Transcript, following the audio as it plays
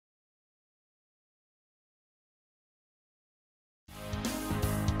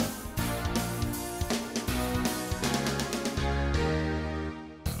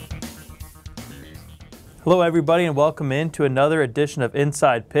Hello everybody and welcome in to another edition of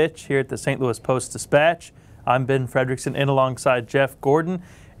Inside Pitch here at the St. Louis Post-Dispatch. I'm Ben Frederickson in alongside Jeff Gordon,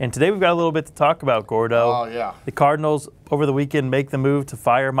 and today we've got a little bit to talk about, Gordo. Oh, yeah. The Cardinals over the weekend make the move to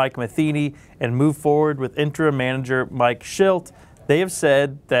fire Mike Matheny and move forward with interim manager Mike Shildt. They have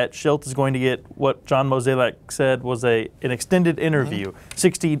said that Shildt is going to get what John Mozeliak said was an extended interview,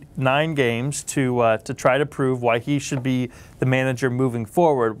 69 games to try to prove why he should be the manager moving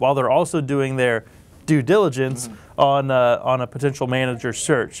forward, while they're also doing their due diligence on a potential manager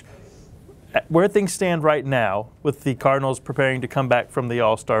search. Where things stand right now, with the Cardinals preparing to come back from the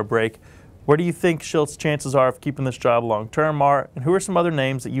All-Star break, where do you think Shilt's chances are of keeping this job long-term are? And who are some other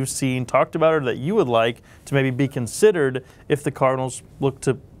names that you've seen talked about or that you would like to maybe be considered if the Cardinals look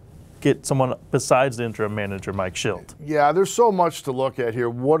to get someone besides the interim manager, Mike Shildt? Yeah, there's so much to look at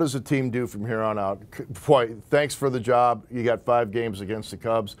here. What does the team do from here on out? Boy, thanks for the job. You got 5 games against the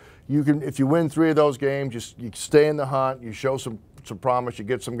Cubs. You can, if you win 3 of those games, you stay in the hunt. You show some promise. You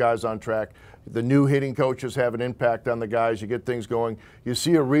get some guys on track. The new hitting coaches have an impact on the guys. You get things going. You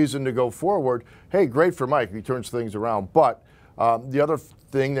see a reason to go forward. Hey, great for Mike. He turns things around. But the other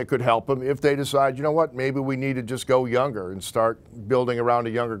thing that could help him, if they decide, you know what, maybe we need to just go younger and start building around a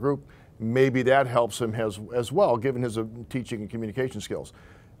younger group, maybe that helps him as well, given his teaching and communication skills.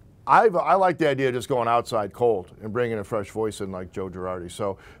 I like the idea of just going outside cold and bringing a fresh voice in like Joe Girardi.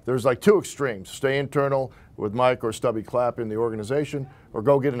 So there's like 2 extremes. Stay internal with Mike or Stubby Clapp in the organization, or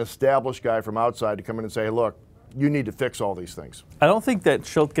go get an established guy from outside to come in and say, hey, look, you need to fix all these things. I don't think that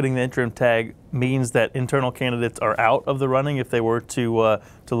Shildt getting the interim tag means that internal candidates are out of the running if they were to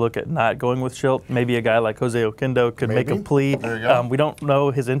look at not going with Shildt. Maybe a guy like Jose Oquendo could make a plea. There you go. We don't know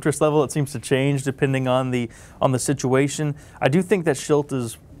his interest level. It seems to change depending on the situation. I do think that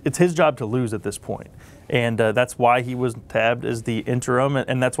Shildt it's his job to lose at this point. And that's why he was tabbed as the interim,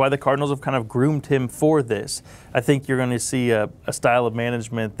 and that's why the Cardinals have kind of groomed him for this. I think you're going to see a style of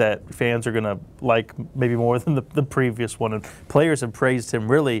management that fans are going to like maybe more than the previous one. And players have praised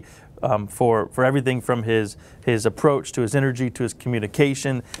him really for everything from his approach to his energy to his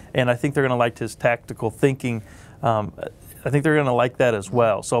communication, and I think they're going to like his tactical thinking. I think they're going to like that as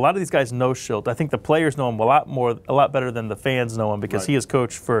well. So a lot of these guys know Shildt. I think the players know him a lot better than the fans know him, because he has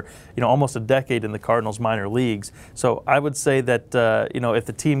coached for almost a decade in the Cardinals minor leagues. So I would say that if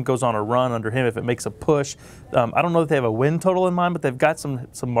the team goes on a run under him, if it makes a push, I don't know that they have a win total in mind, but they've got some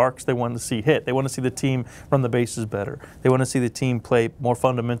marks they want to see hit. They want to see the team run the bases better. They want to see the team play more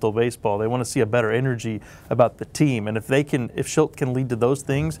fundamental baseball. They want to see a better energy about the team. And if Shildt can lead to those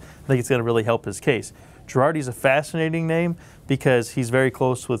things, I think it's going to really help his case. Girardi's a fascinating name because he's very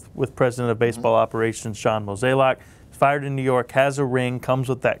close with President of Baseball Operations John Mozeliak. Fired in New York, has a ring, comes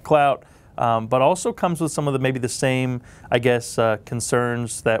with that clout, but also comes with some of maybe the same, I guess,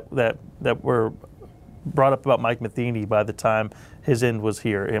 concerns that were brought up about Mike Matheny by the time his end was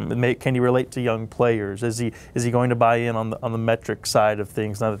here. Can he relate to young players? Is he going to buy in on the metric side of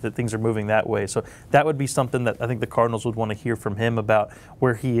things now that things are moving that way? So that would be something that I think the Cardinals would want to hear from him about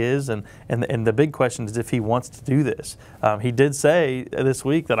where he is, and the big question is if he wants to do this. He did say this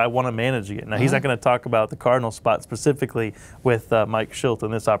week that I want to manage again. Now he's not going to talk about the Cardinals spot specifically with Mike Shildt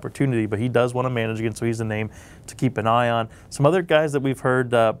in this opportunity, but he does want to manage again, so he's a name to keep an eye on. Some other guys that we've heard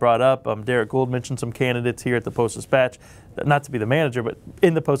brought up, Derek Gould mentioned some candidates here at the Post-Dispatch, not to be the manager, but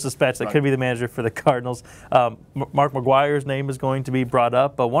in the Post-Dispatch that could be the manager for the Cardinals. Mark McGwire's name is going to be brought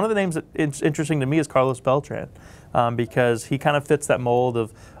up. But one of the names that's interesting to me is Carlos Beltran, because he kind of fits that mold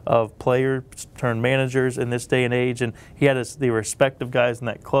of players turned managers in this day and age, and he had the respect of guys in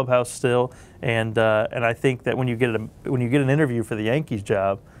that clubhouse still. And I think that when you get an interview for the Yankees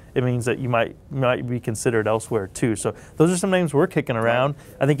job, it means that you might be considered elsewhere too. So those are some names we're kicking around.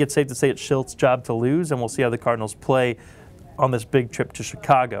 I think it's safe to say it's Shilt's job to lose, and we'll see how the Cardinals play on this big trip to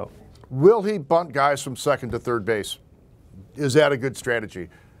Chicago. Will he bunt guys from second to third base? Is that a good strategy?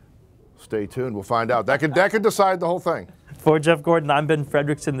 Stay tuned. We'll find out. That could decide the whole thing. For Jeff Gordon, I'm Ben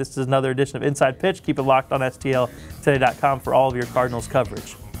Frederickson. This is another edition of Inside Pitch. Keep it locked on STLtoday.com for all of your Cardinals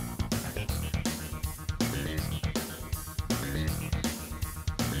coverage.